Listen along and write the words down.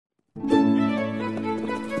You're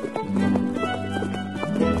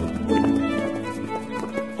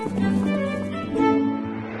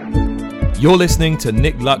listening to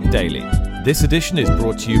Nick Luck Daily. This edition is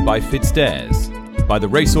brought to you by FitzDares, by the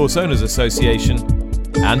Racehorse Owners Association,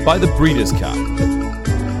 and by the Breeders' Cup.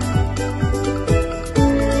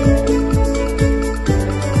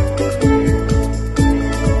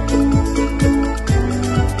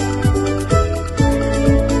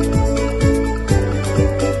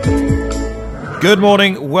 Good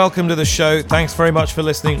morning, welcome to the show. Thanks very much for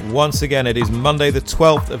listening. Once again, it is Monday the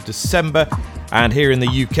 12th of December, and here in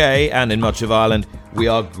the UK and in much of Ireland, we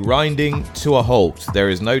are grinding to a halt. There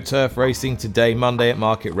is no turf racing today, Monday at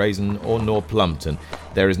Market Rasen or nor Plumpton.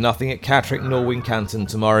 There is nothing at Catterick nor Wincanton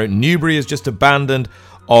tomorrow. Newbury is just abandoned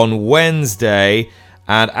on Wednesday,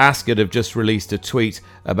 and Ascot have just released a tweet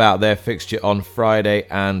about their fixture on Friday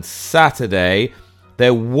and Saturday.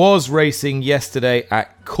 There was racing yesterday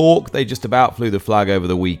at Cork. They just about flew the flag over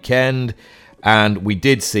the weekend. And we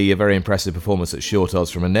did see a very impressive performance at short odds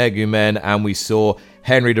from Energumen. And we saw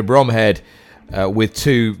Henry de Bromhead with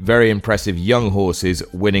two very impressive young horses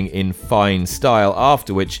winning in fine style.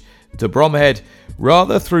 After which, de Bromhead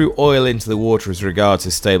rather threw oil into the water as regards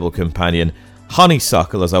his stable companion,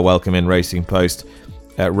 Honeysuckle, as I welcome in Racing Post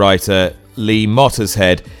writer Lee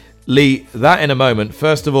Mottershead. Lee, that in a moment.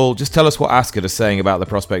 First of all, just tell us what Ascot are saying about the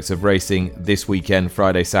prospects of racing this weekend,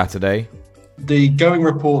 Friday, The going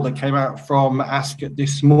report that came out from Ascot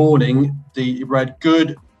this morning, read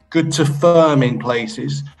good to firm in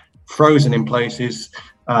places, frozen in places.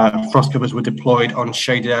 Frost covers were deployed on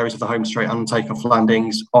shaded areas of the home straight and take-off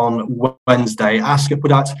landings on Wednesday. Ascot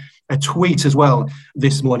put out a tweet as well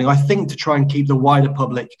this morning, I think to try and keep the wider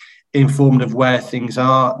public informed of where things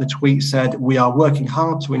are. The tweet said, "We are working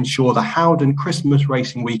hard to ensure the Howden Christmas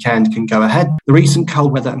racing weekend can go ahead. The recent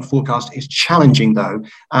cold weather and forecast is challenging though,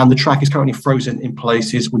 and the track is currently frozen in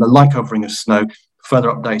places with a light covering of snow. Further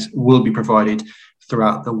updates will be provided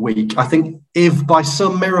throughout the week." I think if by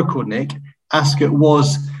some miracle, Nick, Ascot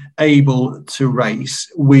was able to race,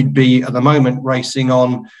 we'd be at the moment racing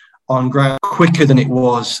on ground quicker than it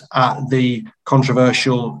was at the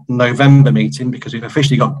controversial November meeting, because we've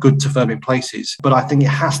officially got good to firm in places. But I think it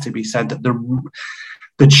has to be said that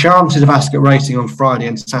the chances of Ascot racing on Friday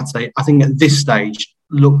and Saturday, I think at this stage,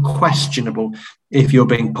 look questionable if you're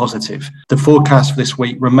being positive. The forecast for this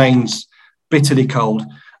week remains bitterly cold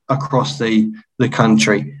across the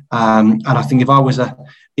country. And I think if I was a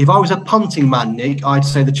punting man, Nick, I'd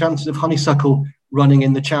say the chances of Honeysuckle running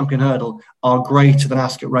in the Champion Hurdle are greater than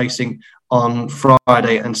Ascot racing on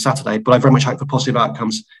Friday and Saturday, but I very much hope for positive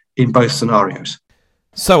outcomes in both scenarios.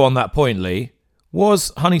 So on that point, Lee,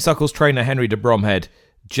 was Honeysuckle's trainer Henry de Bromhead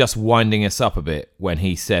just winding us up a bit when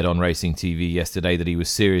he said on Racing TV yesterday that he was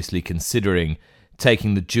seriously considering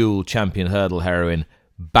taking the dual Champion Hurdle heroine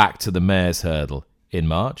back to the Mares' Hurdle in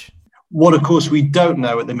March? What, of course, we don't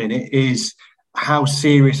know at the minute is how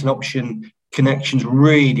serious an option Connections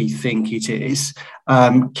really think it is.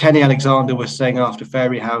 Kenny Alexander was saying after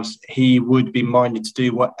Fairyhouse he would be minded to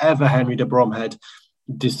do whatever Henry de Bromhead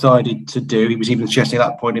decided to do. He was even suggesting at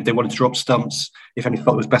that point if they wanted to drop stumps, if Henry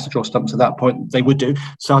thought it was best to drop stumps at that point, they would do.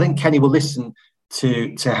 So I think Kenny will listen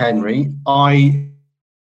to Henry. I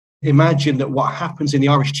imagine that what happens in the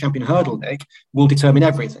Irish Champion Hurdle, Nick, will determine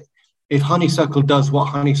everything. If Honeysuckle does what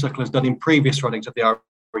Honeysuckle has done in previous runnings of the Irish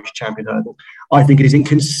Champion Hurdle, I think it is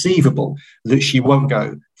inconceivable that she won't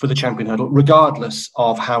go for the Champion Hurdle, regardless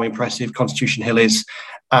of how impressive Constitution Hill is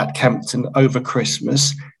at Kempton over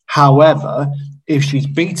Christmas. However, if she's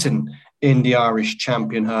beaten in the Irish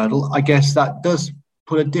Champion Hurdle, I guess that does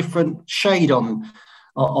put a different shade on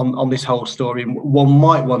this whole story. One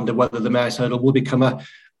might wonder whether the Mares' Hurdle will become a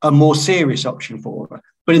more serious option for her.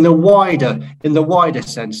 But in the wider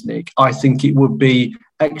sense, Nick, I think it would be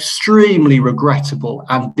extremely regrettable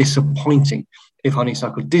and disappointing if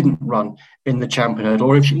Honeysuckle didn't run in the Champion Hurdle,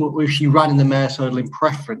 or if she ran in the Mares' Hurdle in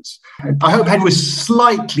preference. I hope Henry was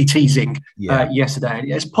slightly teasing yesterday.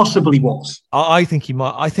 Yes, possibly was. I think he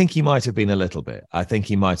might. I think he might have been a little bit. I think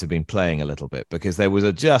he might have been playing a little bit, because there was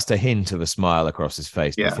just a hint of a smile across his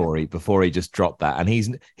face before he just dropped that. And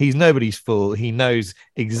he's nobody's fool. He knows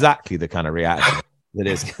exactly the kind of reaction. He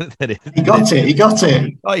got it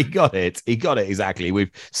exactly.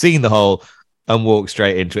 We've seen the hole and walked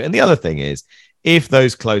straight into it. And the other thing is, if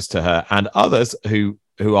those close to her and others who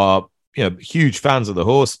are huge fans of the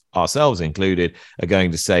horse, ourselves included, are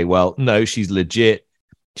going to say, well, no, she's legit,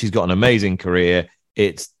 she's got an amazing career,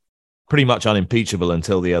 it's pretty much unimpeachable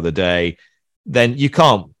until the other day, then you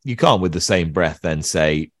can't with the same breath then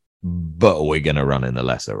say, but we're going to run in the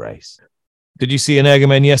lesser race. Did you see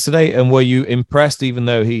Energumen yesterday, and were you impressed, even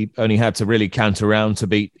though he only had to really count around to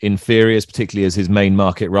beat inferiors, particularly as his main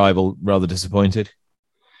market rival rather disappointed?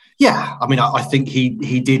 Yeah, I mean, I think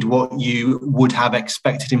he did what you would have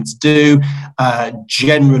expected him to do.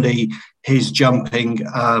 Generally, his jumping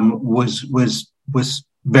was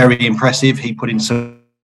very impressive. He put in some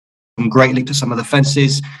great link to some of the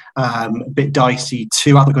fences, a bit dicey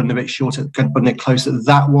too. I've gotten a bit shorter, gotten it close at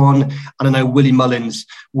that one. And I know Willie Mullins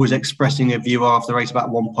was expressing a view after the race about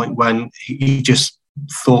one point when he just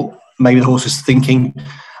thought maybe the horse was thinking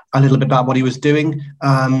a little bit about what he was doing.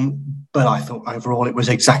 But I thought overall it was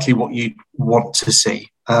exactly what you'd want to see.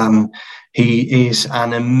 He is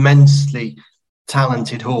an immensely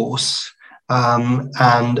talented horse.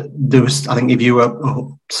 And there was, I think, if you were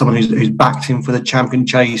someone who's backed him for the Champion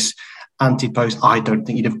Chase anti-post, I don't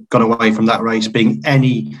think you'd have gone away from that race being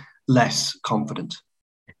any less confident.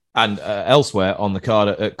 And elsewhere on the card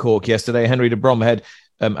at Cork yesterday, Henry de Bromhead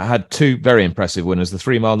had two very impressive winners, the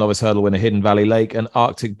 3 mile novice hurdle winner Hidden Valley Lake and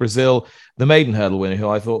Arctic Brazil, the maiden hurdle winner, who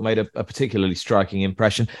I thought made a particularly striking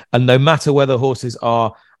impression. And no matter whether horses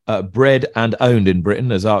are bred and owned in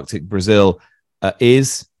Britain, as Arctic Brazil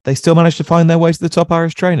is, they still manage to find their way to the top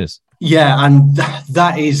Irish trainers. Yeah, and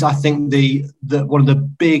that is, I think, the one of the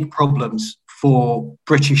big problems for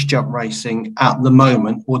British jump racing at the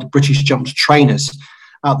moment, or the British jumps trainers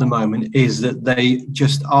at the moment, is that they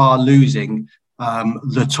just are losing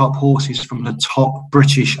the top horses from the top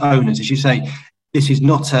British owners. As you say, this is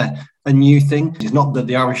not a new thing. It's not that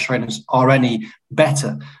the Irish trainers are any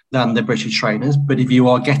better than the British trainers, but if you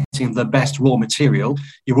are getting the best raw material,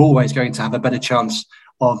 you're always going to have a better chance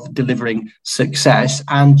of delivering success,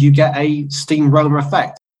 and you get a steamroller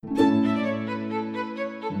effect.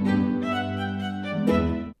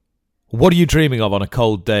 What are you dreaming of on a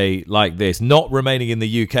cold day like this? Not remaining in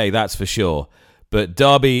the UK, that's for sure. But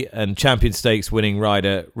Derby and Champion Stakes winning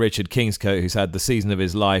rider Richard Kingscote, who's had the season of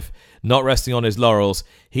his life, not resting on his laurels,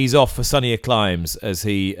 he's off for sunnier climes, as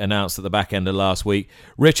he announced at the back end of last week.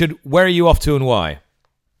 Richard, where are you off to and why?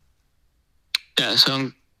 Yeah, so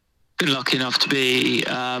I'm been lucky enough to be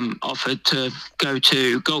offered to go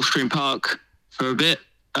to Gulfstream Park for a bit.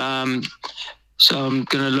 So I'm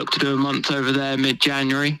going to look to do a month over there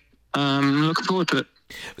mid-January. Looking forward to it.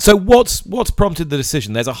 So what's prompted the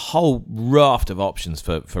decision? There's a whole raft of options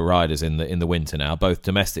for riders in the winter now, both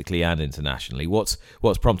domestically and internationally. What's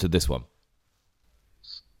prompted this one?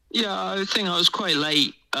 Yeah, I think I was quite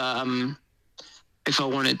late. If I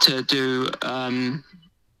wanted to do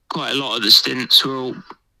quite a lot of the stints were all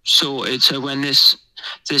sorted. So when this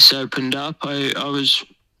opened up, I was,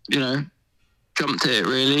 jumped at it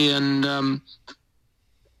really, and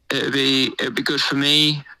it'd be good for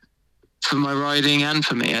me, for my riding, and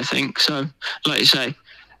for me, I think. So, like you say,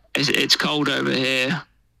 it's cold over here.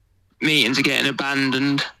 Meetings are getting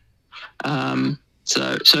abandoned.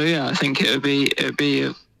 So yeah, I think it'd be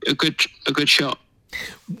a good shot.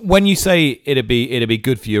 When you say it'd be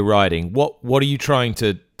good for your riding, what are you trying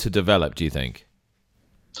to develop, do you think?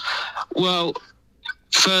 Well,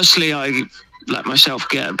 firstly, I let myself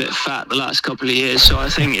get a bit fat the last couple of years, so I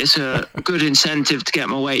think it's a good incentive to get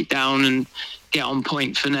my weight down and get on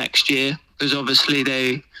point for next year, because obviously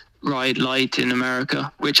they ride light in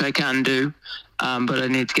America, which I can do, but I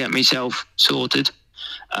need to get myself sorted.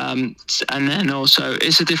 And then also,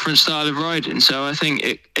 it's a different style of riding, so I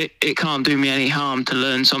think it can't do me any harm to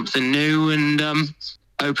learn something new and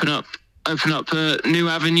open up a new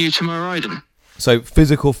avenue to my riding. So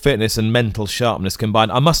physical fitness and mental sharpness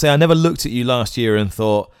combined. I must say, I never looked at you last year and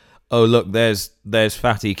thought, oh, look, there's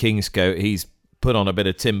Fatty Kingscote. He's put on a bit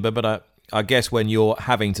of timber. But I guess when you're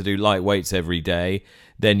having to do light weights every day,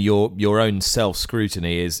 then your own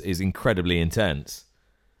self-scrutiny is incredibly intense.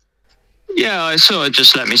 Yeah, I sort of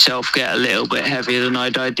just let myself get a little bit heavier than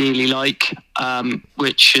I'd ideally like,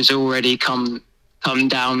 which has already come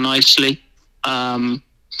down nicely.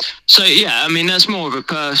 So yeah, I mean, that's more of a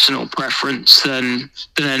personal preference than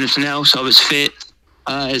anything else. I was fit.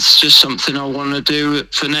 It's just something I want to do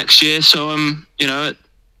for next year. So I'm, at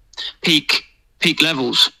peak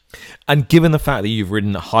levels. And given the fact that you've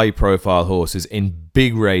ridden high-profile horses in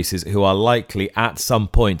big races who are likely at some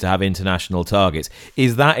point to have international targets,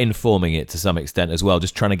 is that informing it to some extent as well?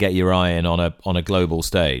 Just trying to get your eye in on a global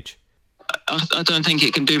stage. I don't think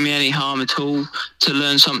it can do me any harm at all to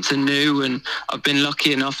learn something new, and I've been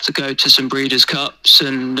lucky enough to go to some Breeders' Cups,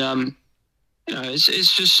 and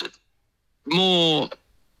it's just more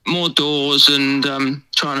doors, and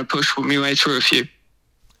trying to push my way through a few.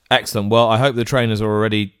 Excellent. Well, I hope the trainers are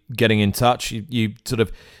already getting in touch. You sort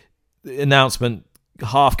of announcement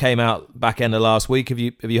half came out back end of last week. Have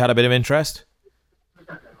you had a bit of interest?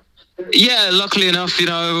 Yeah, luckily enough,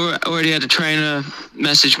 I already had a trainer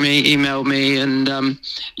message me, email me, and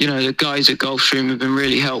the guys at Gulfstream have been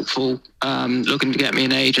really helpful, looking to get me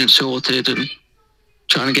an agent sorted and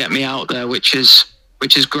trying to get me out there, which is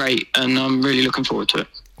great, and I'm really looking forward to it.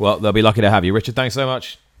 Well, they'll be lucky to have you. Richard, thanks so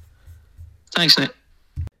much. Thanks, Nick.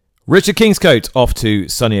 Richard Kingscote off to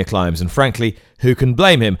sunnier climes, and frankly, who can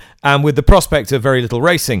blame him? And with the prospect of very little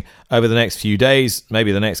racing over the next few days,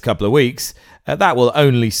 maybe the next couple of weeks, that will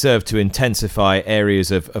only serve to intensify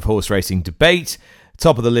areas of horse racing debate.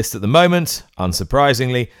 Top of the list at the moment,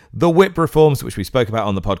 unsurprisingly, the whip reforms, which we spoke about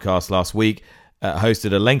on the podcast last week.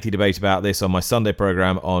 Hosted a lengthy debate about this on my Sunday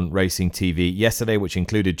programme on Racing TV yesterday, which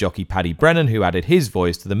included jockey Paddy Brennan, who added his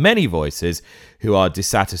voice to the many voices who are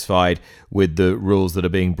dissatisfied with the rules that are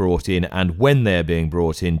being brought in and when they're being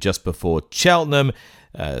brought in just before Cheltenham,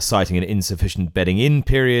 citing an insufficient bedding in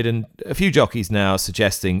period, and a few jockeys now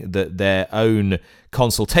suggesting that their own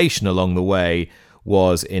consultation along the way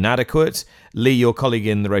was inadequate. Lee, your colleague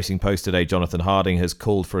in the Racing Post today, Jonathan Harding, has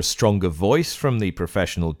called for a stronger voice from the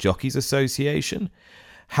Professional Jockeys Association.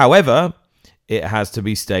 However, it has to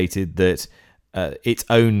be stated that its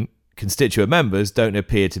own constituent members don't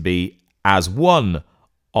appear to be as one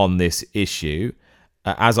on this issue.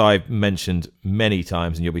 As I've mentioned many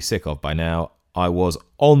times, and you'll be sick of by now, I was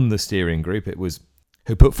on the steering group. It was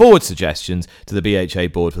who put forward suggestions to the BHA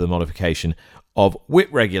board for the modification of whip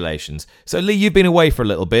regulations. So, Lee, you've been away for a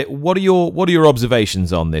little bit. What are your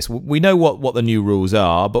observations on this? We know what the new rules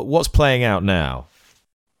are, but what's playing out now?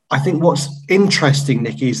 I think what's interesting,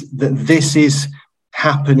 Nick, is that this is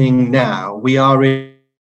happening now. We are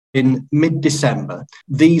in mid-December.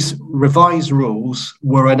 These revised rules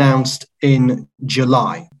were announced in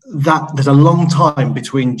July. There's a long time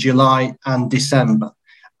between July and December.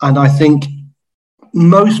 And I think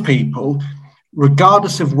most people,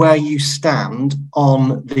 regardless of where you stand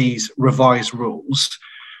on these revised rules,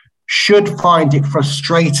 should find it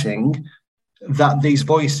frustrating that these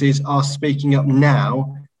voices are speaking up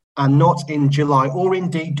now and not in July, or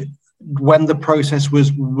indeed when the process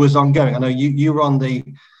was ongoing. I know you were on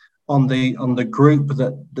the group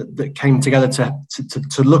that came together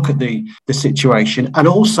to look at the situation, and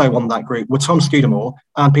also on that group were Tom Scudamore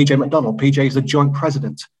and PJ McDonald. PJ is the joint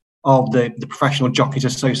president of the Professional Jockeys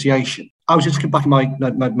Association. I was just looking back at my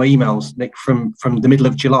emails, Nick, from the middle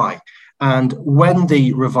of July. And when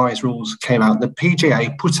the revised rules came out, the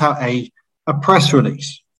PJA put out a press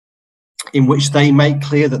release in which they made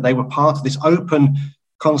clear that they were part of this open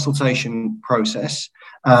consultation process.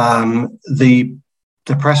 The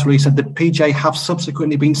press release said the PJA have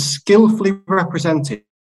subsequently been skillfully represented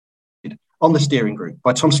on the steering group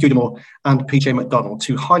by Tom Scudamore and PJ McDonald,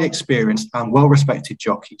 two highly experienced and well-respected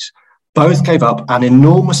jockeys. Both gave up an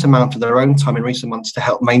enormous amount of their own time in recent months to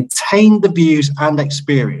help maintain the views and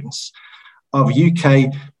experience of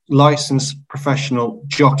UK licensed professional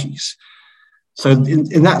jockeys. So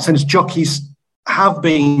in that sense, jockeys have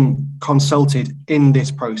been consulted in this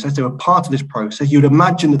process. They were part of this process. You'd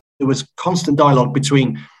imagine that there was constant dialogue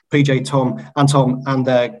between PJ, Tom and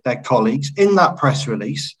their colleagues. In that press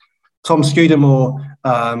release, Tom Scudamore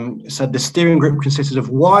said the steering group consisted of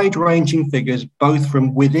wide-ranging figures, both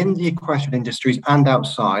from within the equestrian industries and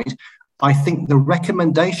outside. I think the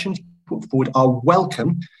recommendations put forward are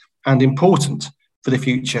welcome and important for the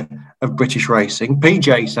future of British racing.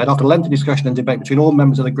 PJ said, after lengthy discussion and debate between all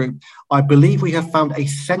members of the group, I believe we have found a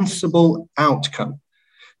sensible outcome.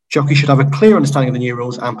 Jockeys should have a clear understanding of the new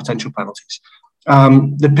rules and potential penalties.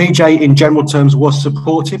 The PJ, in general terms, was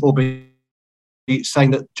supportive, albeit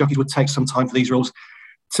saying that jockeys would take some time for these rules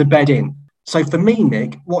to bed in. So for me,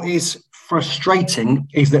 Nick, what is frustrating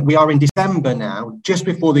is that we are in December now, just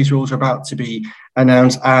before these rules are about to be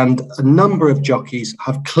announced, and a number of jockeys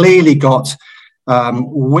have clearly got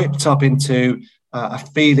whipped up into a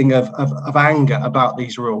feeling of anger about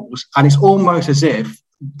these rules. And it's almost as if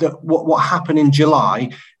that what happened in July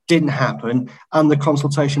didn't happen, and the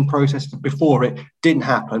consultation process before it didn't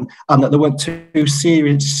happen, and that there weren't two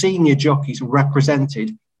senior jockeys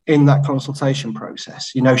represented in that consultation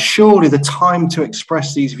process. You know, surely the time to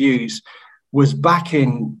express these views was back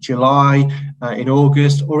in July, in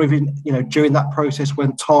August, or even, during that process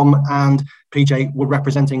when Tom and PJ were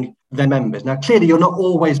representing their members. Now, clearly, you're not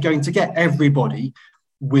always going to get everybody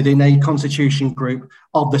within a constitution group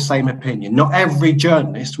of the same opinion. Not every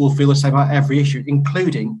journalist will feel the same about every issue,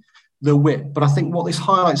 including the whip. But I think what this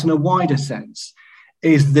highlights in a wider sense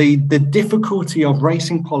is the difficulty of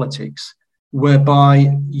racing politics,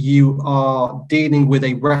 whereby you are dealing with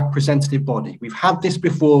a representative body. We've had this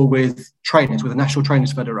before with trainers, with the National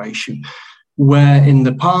Trainers Federation, where in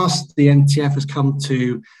the past, the NTF has come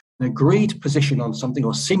to an agreed position on something,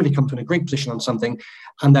 or seemingly come to an agreed position on something,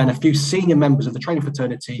 and then a few senior members of the training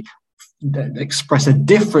fraternity express a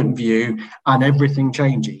different view, and everything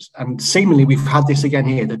changes. And seemingly we've had this again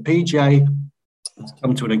here. The PGA has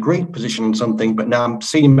come to an agreed position on something, but now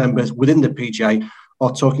senior members within the PGA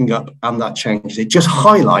are talking up, and that changes. It just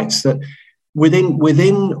highlights that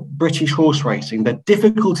within British horse racing, the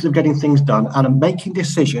difficulties of getting things done and making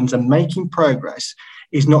decisions and making progress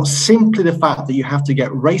is not simply the fact that you have to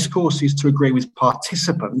get racecourses to agree with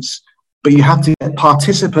participants, but you have to get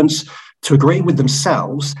participants to agree with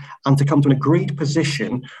themselves and to come to an agreed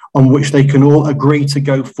position on which they can all agree to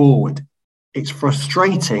go forward. It's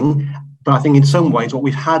frustrating, but I think in some ways what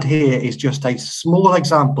we've had here is just a small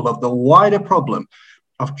example of the wider problem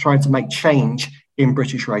of trying to make change in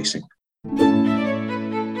British racing.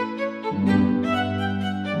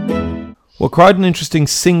 Well, quite an interesting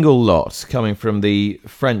single lot coming from the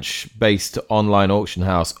French-based online auction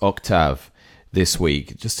house Octave this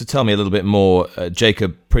week. Just to tell me a little bit more,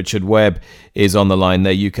 Jacob Pritchard-Webb is on the line,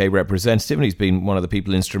 their UK representative, and he's been one of the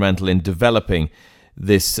people instrumental in developing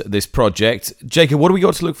this project. Jacob, what do we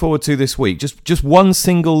got to look forward to this week? Just one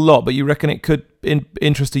single lot, but you reckon it could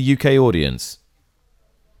interest a UK audience?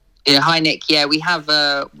 Yeah, hi Nick. Yeah, we have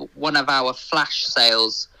one of our flash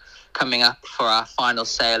sales coming up for our final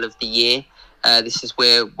sale of the year. This is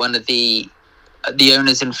where one of the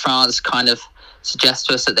owners in France kind of suggest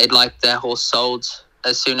to us that they'd like their horse sold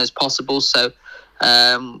as soon as possible. So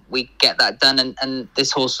we get that done, and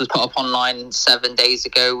this horse was put up online 7 days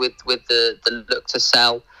ago with the look to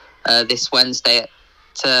sell this Wednesday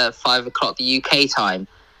at 5 o'clock the UK time.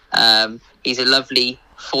 He's a lovely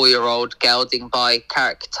 4-year-old gelding by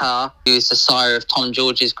Carrot Qatar, who is the sire of Tom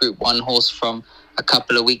George's Group 1 horse from a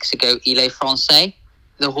couple of weeks ago, Il Est Français.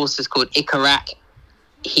 The horse is called Ikarak.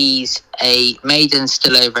 He's a maiden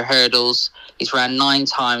still over hurdles. He's ran 9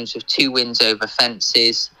 times with 2 wins over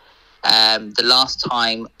fences. The last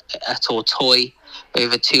time at Auteuil,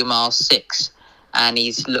 over 2 miles 6, and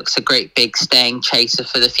he looks a great big staying chaser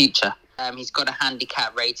for the future. He's got a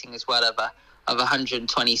handicap rating as well of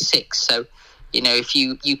 126. So, you know, if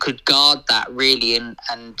you could guard that really,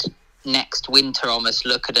 and next winter almost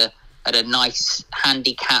look at a nice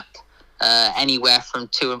handicap anywhere from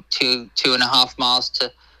 2.5 miles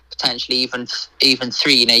to potentially even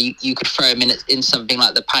 3. You know, you could throw him in something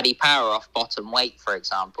like the Paddy Power off bottom weight, for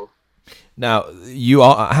example. Now, you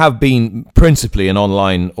have been principally an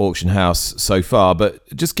online auction house so far, but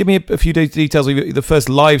just give me a few details. The first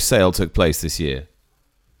live sale took place this year.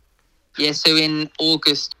 Yeah, so in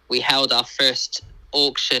August, we held our first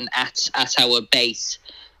auction at our base,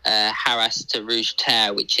 Harras to Rouge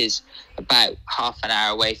Terre, which is about half an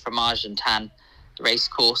hour away from Argentan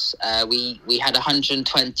racecourse. We had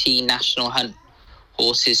 120 National Hunt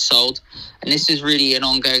horses sold, and this is really an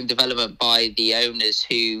ongoing development by the owners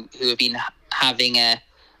who have been having a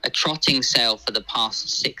trotting sale for the past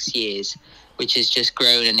 6 years, which has just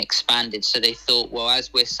grown and expanded. So they thought, well,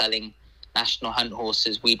 as we're selling National Hunt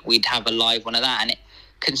horses, we'd have a live one of that, and it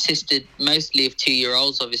consisted mostly of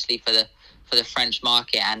 2-year-olds, obviously for the French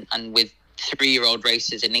market, and with 3-year-old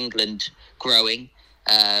races in England growing.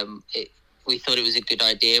 We thought it was a good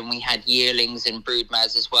idea, and we had yearlings and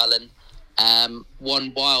broodmares as well, and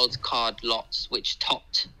one wild card lot which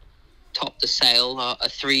topped the sale, a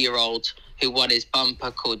 3-year-old who won his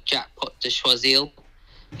bumper called Jackpot de Choiseul,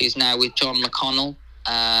 who's now with John McConnell,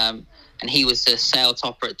 and he was the sale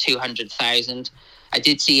topper at 200,000. I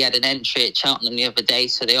did see he had an entry at Cheltenham the other day,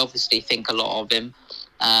 so they obviously think a lot of him.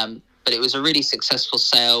 But it was a really successful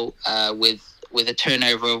sale with a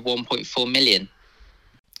turnover of 1.4 million.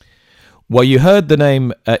 Well, you heard the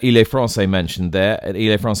name Il Est Français mentioned there.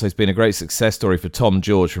 Il Est Français has been a great success story for Tom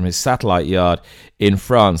George from his satellite yard in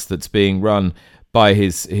France that's being run by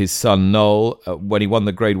his son Noel. When he won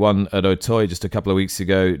the Grade 1 at Auteuil just a couple of weeks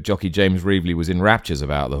ago, jockey James Reevely was in raptures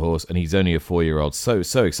about the horse, and he's only a 4-year-old. So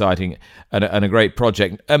exciting and a great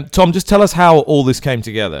project. Tom, just tell us how all this came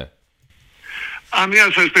together. So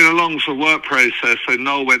it's been a long sort of work process. So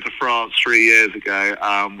Noel went to France 3 years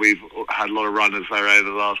ago. We've had a lot of runners there over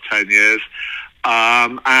the last 10 years.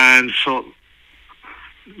 And so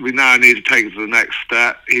we now need to take it to the next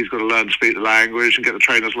step. He's got to learn to speak the language and get the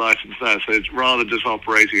trainer's license there. So it's rather just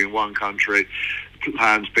operating in one country. The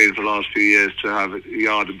plan's been for the last few years to have a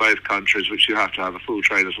yard in both countries, which you have to have a full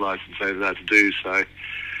trainer's license over there to do so.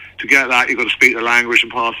 To get that, you've got to speak the language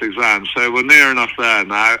and pass the exam. So we're near enough there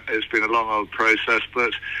now. It's been a long old process,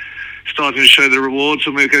 but starting to show the rewards,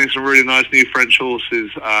 and we're getting some really nice new French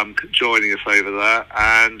horses joining us over there,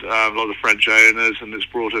 and a lot of French owners, and it's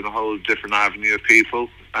brought in a whole different avenue of people.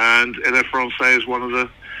 And Il Est Français is one of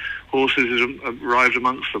horses arrived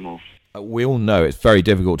amongst them all. We all know it's very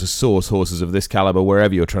difficult to source horses of this caliber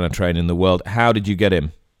wherever you're trying to train in the world. How did you get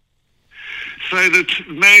him? So the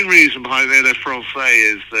main reason behind Ile Francais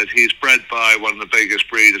is that he's bred by one of the biggest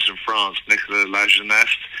breeders in France, Nicolas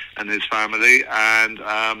Lajeunesse, and his family, and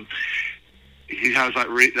he has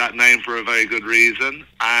that name for a very good reason,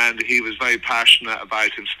 and he was very passionate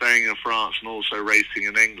about him staying in France and also racing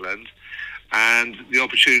in England. And the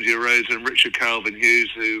opportunity arose, and Richard Kelvin Hughes,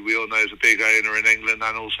 who we all know is a big owner in England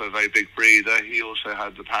and also a very big breeder, he also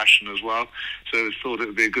had the passion as well. So it was thought it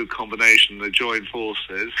would be a good combination. They joined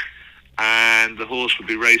forces, and the horse would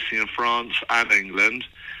be racing in France and England,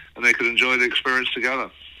 and they could enjoy the experience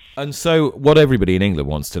together. And so what everybody in England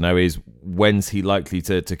wants to know is, when's he likely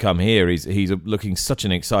to come here? He's looking such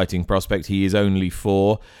an exciting prospect. He is only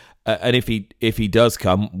 4. And if he does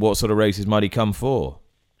come, what sort of races might he come for?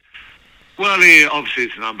 Well, he obviously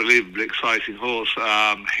is an unbelievably exciting horse.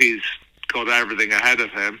 He's got everything ahead of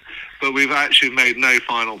him, but we've actually made no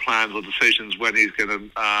final plans or decisions when he's going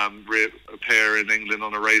to reappear in England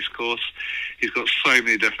on a race course. He's got so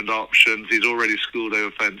many different options. He's already schooled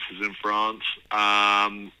over fences in France.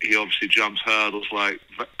 He obviously jumps hurdles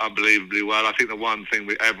unbelievably well. I think the one thing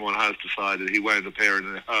everyone has decided, he won't appear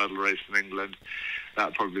in a hurdle race in England.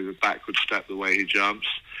 That'd probably be a backward step the way he jumps.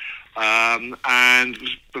 And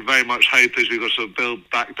very much hope is we've got to build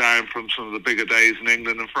back down from some of the bigger days in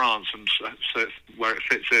England and France, and so where it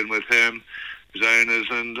fits in with him, his owners,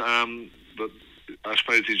 and but I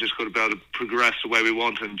suppose he's just got to be able to progress the way we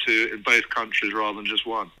want him to in both countries rather than just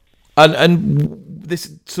one. And this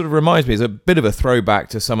sort of reminds me, it's a bit of a throwback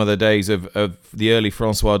to some of the days of the early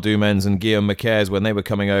Francois Dumens and Guillaume Macaires when they were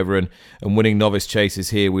coming over and winning novice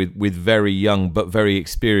chases here with very young but very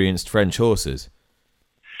experienced French horses.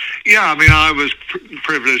 Yeah, I mean, I was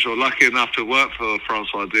privileged or lucky enough to work for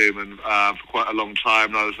Francois Dumen for quite a long time.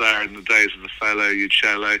 And I was there in the days of the Fellow,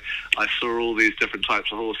 Uccello. I saw all these different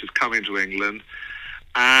types of horses coming to England.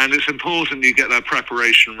 And it's important you get their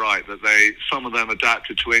preparation right, that some of them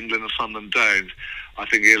adapted to England and some of them don't. I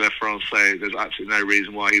think Ile Francais, there's absolutely no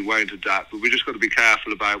reason why he won't adapt. But we just got to be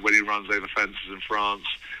careful about when he runs over fences in France,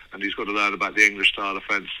 and he's got to learn about the English style of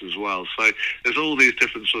fences as well. So there's all these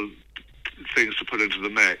different sort of things to put into the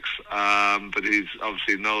mix, but he's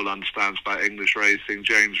obviously, Noel understands about English racing,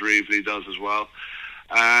 James Reevely does as well,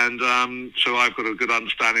 and so I've got a good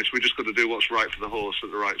understanding. So we just got to do what's right for the horse at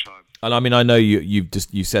the right time. And I mean, I know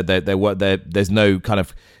you said that there's no kind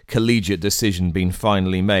of collegiate decision being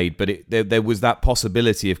finally made, but there was that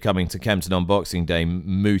possibility of coming to Kempton on Boxing Day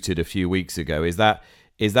mooted a few weeks ago. Is that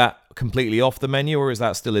completely off the menu, or is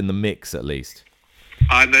that still in the mix at least?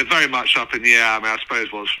 And they're very much up in the air. I mean, I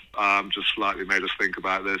suppose what's just slightly made us think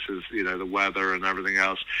about this is, the weather and everything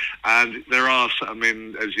else. And there are, I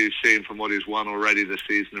mean, as you've seen from what he's won already this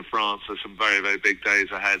season in France, there's some very, very big days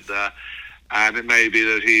ahead there. And it may be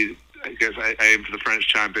that he gets aimed for the French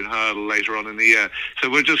champion hurdle later on in the year. So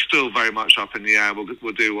we're just still very much up in the air.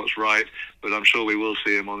 We'll do what's right, but I'm sure we will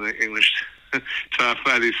see him on the English turf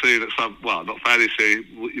fairly soon not fairly soon,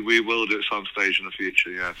 we will do at some stage in the future,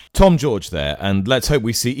 yes. Tom George there, and let's hope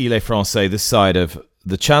we see Ile Francais this side of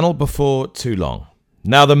the channel before too long.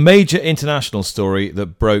 Now, the major international story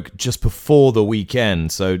that broke just before the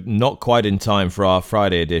weekend, so not quite in time for our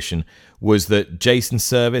Friday edition, was that Jason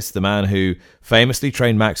Service, the man who famously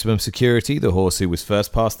trained Maximum Security, the horse who was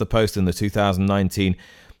first past the post in the 2019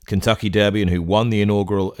 Kentucky Derby and who won the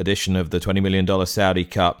inaugural edition of the $20 million Saudi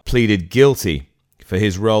Cup, pleaded guilty for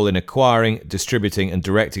his role in acquiring, distributing and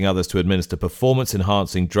directing others to administer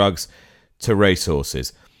performance-enhancing drugs to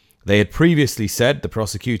racehorses. They had previously said, the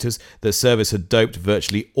prosecutors, that Service had doped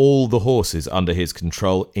virtually all the horses under his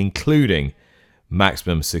control, including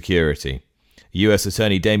Maximum Security. US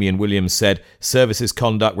Attorney Damian Williams said Service's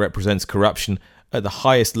conduct represents corruption at the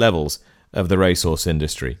highest levels of the racehorse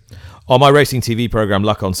industry. On my racing TV program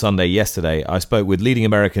Luck on Sunday yesterday, I spoke with leading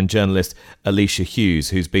American journalist Alicia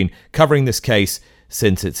Hughes, who's been covering this case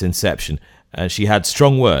since its inception, and she had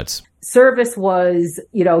strong words. Service was,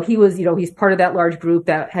 he's part of that large group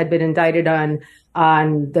that had been indicted on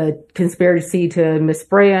the conspiracy to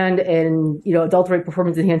misbrand and, adulterate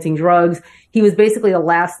performance-enhancing drugs. He was basically the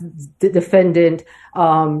last defendant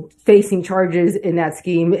facing charges in that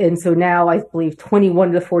scheme. And so now I believe 21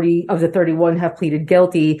 of the 40 of the 31 have pleaded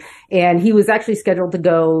guilty. And he was actually scheduled to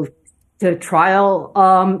go to trial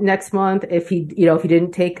next month if he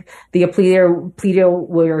didn't take the plea deal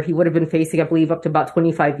where he would have been facing, I believe, up to about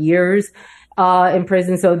 25 years. in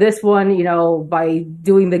prison. So this one, by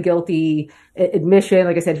doing the guilty admission,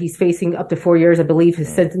 like I said, he's facing up to 4 years. I believe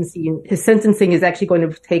his sentencing is actually going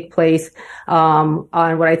to take place on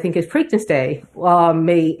what I think is Preakness Day,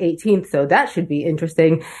 May 18th. So that should be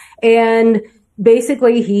interesting. And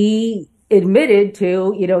basically, he admitted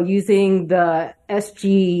to, using the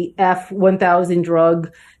SGF 1000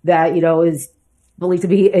 drug that, is believed to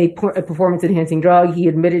be a performance enhancing drug. He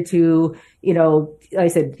admitted to, I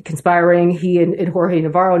said, conspiring. He and Jorge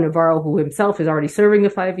Navarro, who himself is already serving a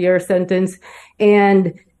 5-year sentence.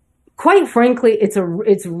 And quite frankly,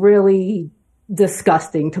 it's really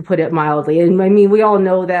disgusting, to put it mildly. And I mean, we all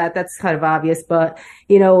know that that's kind of obvious, but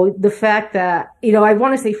the fact that, I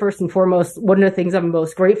want to say first and foremost, one of the things I'm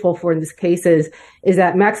most grateful for in this case is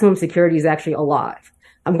that maximum security is actually alive.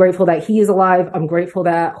 I'm grateful that he is alive. I'm grateful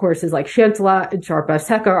that horses like Chantelat and Sharp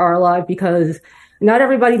Azteca are alive, because not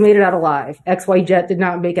everybody made it out alive. XY Jet did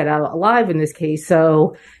not make it out alive in this case.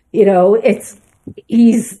 So,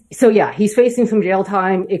 he's facing some jail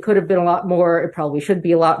time. It could have been a lot more. It probably should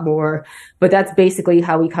be a lot more, but that's basically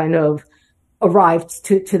how he kind of arrived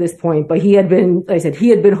to this point. But he had been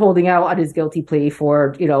holding out on his guilty plea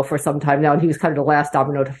for some time now, and he was kind of the last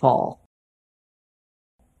domino to fall.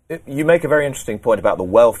 You make a very interesting point about the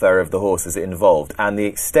welfare of the horses involved and the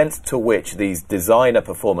extent to which these designer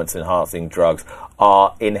performance-enhancing drugs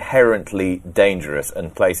are inherently dangerous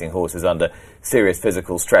and placing horses under serious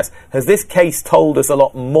physical stress. Has this case told us a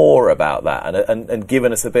lot more about that and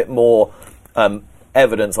given us a bit more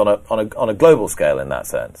evidence on a global scale in that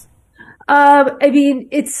sense? I mean,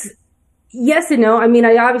 it's yes and no. I mean,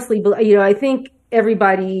 I obviously, I think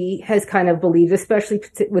everybody has kind of believed, especially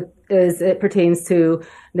as it pertains to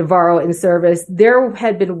Navarro and Service. There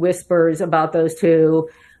had been whispers about those two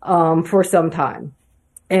for some time.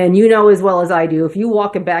 And as well as I do, if you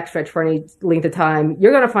walk a backstretch for any length of time,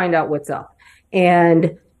 you're going to find out what's up.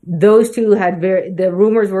 And those two the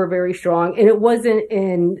rumors were very strong. And it wasn't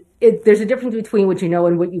there's a difference between what you know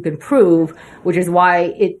and what you can prove, which is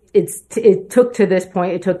why it took to this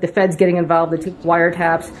point. It took the feds getting involved. It took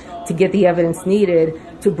wiretaps to get the evidence needed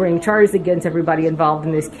to bring charges against everybody involved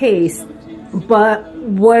in this case. But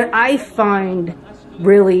what is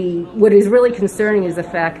really concerning is the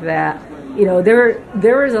fact that,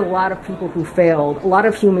 there is a lot of people who failed, a lot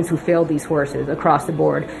of humans who failed these horses across the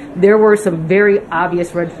board. There were some very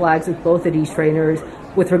obvious red flags with both of these trainers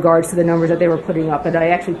with regards to the numbers that they were putting up. And I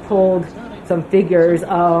actually pulled some figures,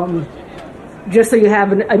 just so you have,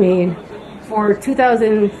 for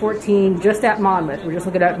 2014, just at Monmouth, we're just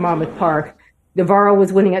looking at Monmouth Park, Navarro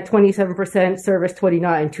was winning at 27%, Service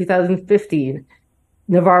 29. 2015,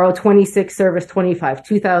 Navarro 26, Service 25.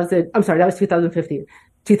 That was 2015.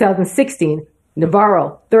 2016,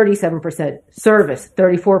 Navarro 37%, Service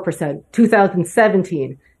 34%.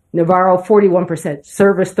 2017, Navarro 41%,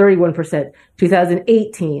 Service 31%.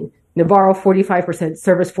 2018, Navarro 45%,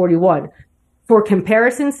 Service 41%. For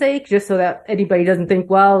comparison's sake, just so that anybody doesn't think,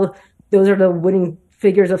 well, those are the winning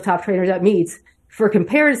figures of top trainers at meets. For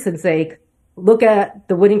comparison's sake, look at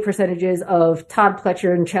the winning percentages of Todd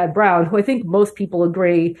Pletcher and Chad Brown, who I think most people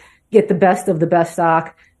agree get the best of the best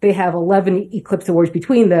stock. They have 11 Eclipse Awards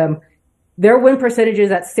between them. Their win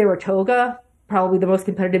percentages at Saratoga, probably the most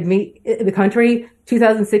competitive meet in the country,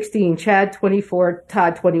 2016, Chad 24,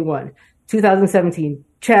 Todd 21. 2017,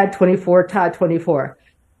 Chad 24, Todd 24.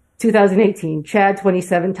 2018, Chad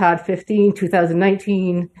 27, Todd 15.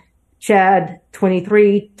 2019, Chad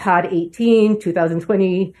 23, Todd 18.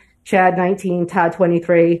 2020, Chad 19, Todd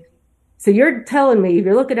 23. So you're telling me, if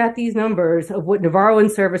you're looking at these numbers of what Navarro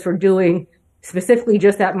and Service were doing, specifically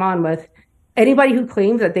just at Monmouth, anybody who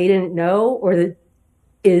claims that they didn't know or that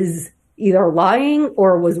is either lying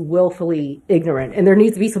or was willfully ignorant. And there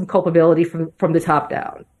needs to be some culpability from the top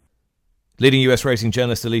down. Leading US racing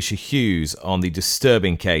journalist Alicia Hughes on the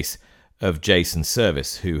disturbing case of Jason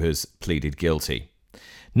Service, who has pleaded guilty.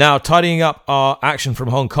 Now, tidying up our action from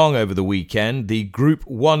Hong Kong over the weekend, the Group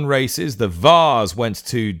 1 races, the Vars went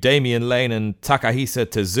to Damian Lane and Takahisa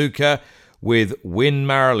Tezuka with Win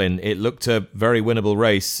Marilyn. It looked a very winnable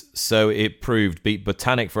race, so it proved. Beat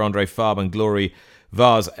Botanic for Andre Fabre and Glory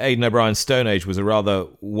Vars. Aidan O'Brien Stone Age was a rather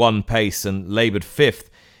one pace and laboured fifth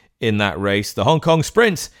in that race. The Hong Kong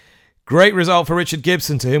Sprint, great result for Richard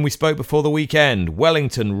Gibson, to whom we spoke before the weekend.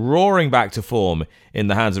 Wellington roaring back to form in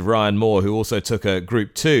the hands of Ryan Moore, who also took a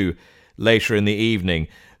Group 2 later in the evening.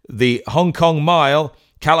 The Hong Kong Mile,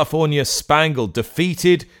 California Spangled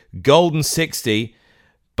defeated Golden 60,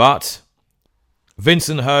 but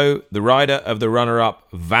Vincent Ho, the rider of the runner-up,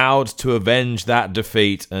 vowed to avenge that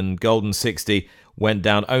defeat, and Golden 60 went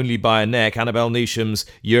down only by a neck. Annabelle Neasham's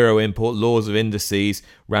Euro Import Laws of Indices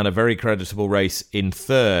ran a very creditable race in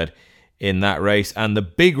third in that race. And the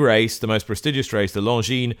big race, the most prestigious race, the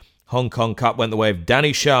Longines Hong Kong Cup, went the way of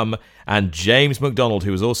Danny Shum and James McDonald,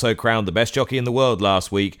 who was also crowned the best jockey in the world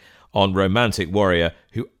last week on Romantic Warrior,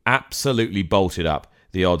 who absolutely bolted up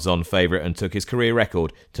the odds-on favourite and took his career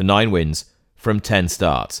record to 9 wins from 10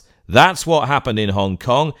 starts. That's what happened in Hong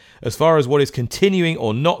Kong. As far as what is continuing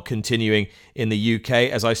or not continuing in the UK,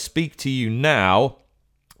 as I speak to you now,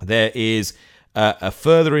 there is a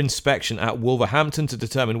further inspection at Wolverhampton to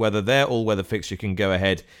determine whether their all-weather fixture can go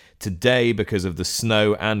ahead today because of the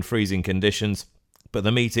snow and freezing conditions. But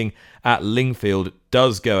the meeting at Lingfield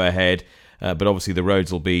does go ahead, but obviously the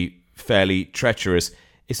roads will be fairly treacherous.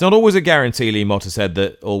 It's not always a guarantee, Lee Motter said,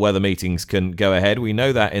 that all-weather meetings can go ahead. We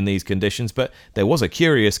know that in these conditions, but there was a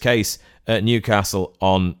curious case at Newcastle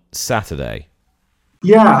on Saturday.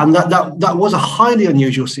 Yeah, and that was a highly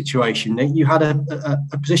unusual situation. You had a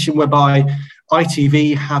position whereby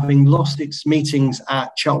ITV, having lost its meetings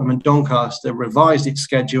at Cheltenham and Doncaster, revised its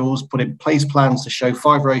schedules, put in place plans to show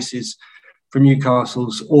 5 races from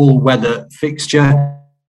Newcastle's all-weather fixture,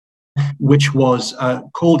 which was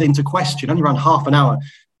called into question only around half an hour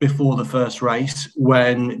before the first race,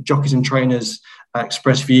 when jockeys and trainers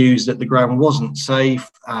expressed views that the ground wasn't safe.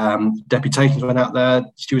 Deputations went out there,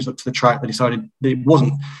 stewards looked to the track, they decided that it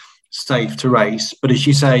wasn't safe to race. But as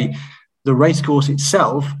you say, the racecourse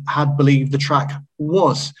itself had believed the track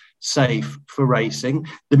was safe for racing.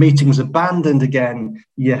 The meeting was abandoned again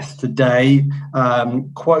yesterday.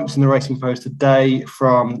 Quotes in the Racing Post today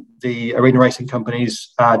from the Arena Racing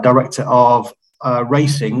Company's director of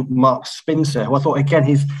racing, Mark Spencer, who I thought, again,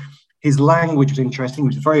 his language was interesting. He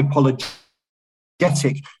was very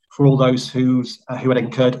apologetic for all those who had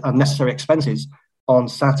incurred unnecessary expenses on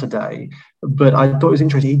Saturday. But I thought it was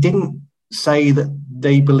interesting. He didn't say that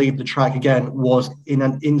they believed the track, again, was in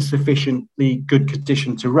an insufficiently good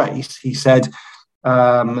condition to race. He said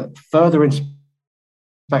further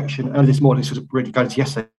inspection early this morning, this was really going to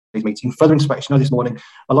yesterday's meeting, further inspection early this morning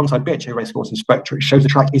alongside BHA Racecourse Inspector, it shows the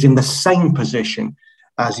track is in the same position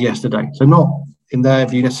as yesterday. So not, in their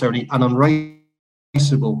view, necessarily an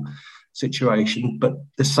unraceable situation, but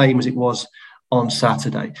the same as it was on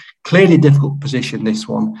Saturday. Clearly a difficult position, this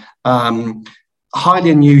one. Highly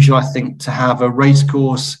unusual, I think, to have a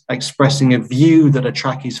racecourse expressing a view that a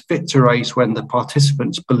track is fit to race when the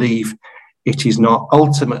participants believe it is not.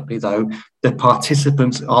 Ultimately, though, the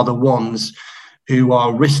participants are the ones who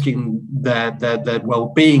are risking their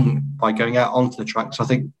well-being by going out onto the track. So I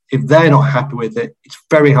think if they're not happy with it, it's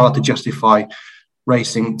very hard to justify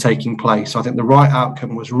racing taking place. So I think the right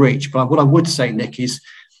outcome was reached. But what I would say, Nick, is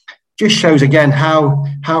just shows again how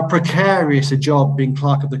precarious a job being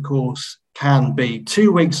clerk of the course can be.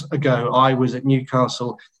 2 weeks ago, I was at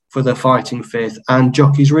Newcastle for the Fighting Fifth, and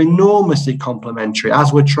jockeys were enormously complimentary,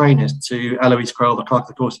 as were trainers, to Eloise Crowell, the clerk of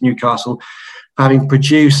the course at Newcastle, having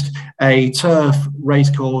produced a turf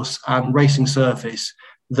racecourse and racing surface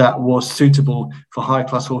that was suitable for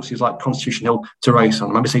high-class horses like Constitution Hill to race on.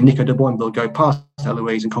 I remember seeing Nico de Boinville go past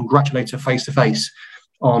Eloise and congratulate her face-to-face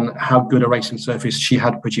on how good a racing surface she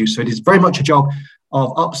had produced. So it is very much a job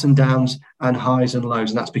of ups and downs and highs and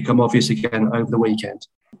lows, and that's become obvious again over the weekend.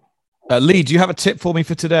 Lee, do you have a tip for me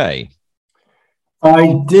for today?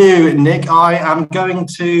 I do, Nick. I am going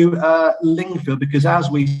to Lingfield because as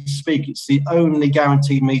we speak, it's the only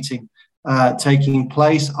guaranteed meeting taking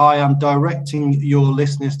place. I am directing your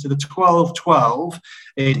listeners to the 12-12.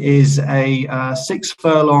 It is a 6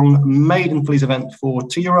 furlong maiden fleece event for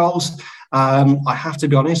 2-year-olds. I have to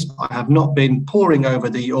be honest, I have not been poring over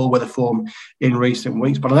the all-weather form in recent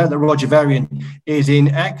weeks, but I know that Roger Varian is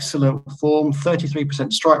in excellent form,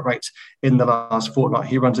 33% strike rate in the last fortnight.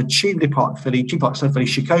 He runs a Cheveley Park filly,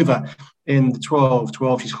 Shikova in the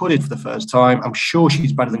 12-12. She's hooded for the first time. I'm sure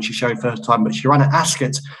she's better than she showed first time, but she ran at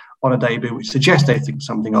Ascot on a debut, which suggests they think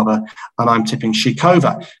something of her. And I'm tipping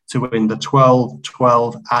Shikova to win the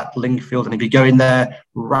 12-12 at Lingfield. And if you go in there,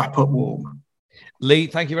 wrap up warm. Lee,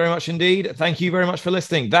 thank you very much indeed. Thank you very much for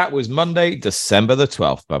listening. That was Monday, December the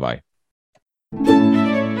 12th. Bye-bye.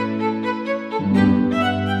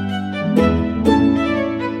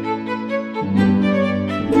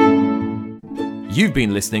 You've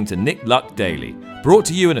been listening to Nick Luck Daily, brought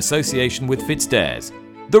to you in association with FitzDares,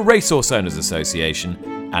 the Racehorse Owners Association,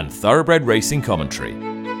 and Thoroughbred Racing Commentary.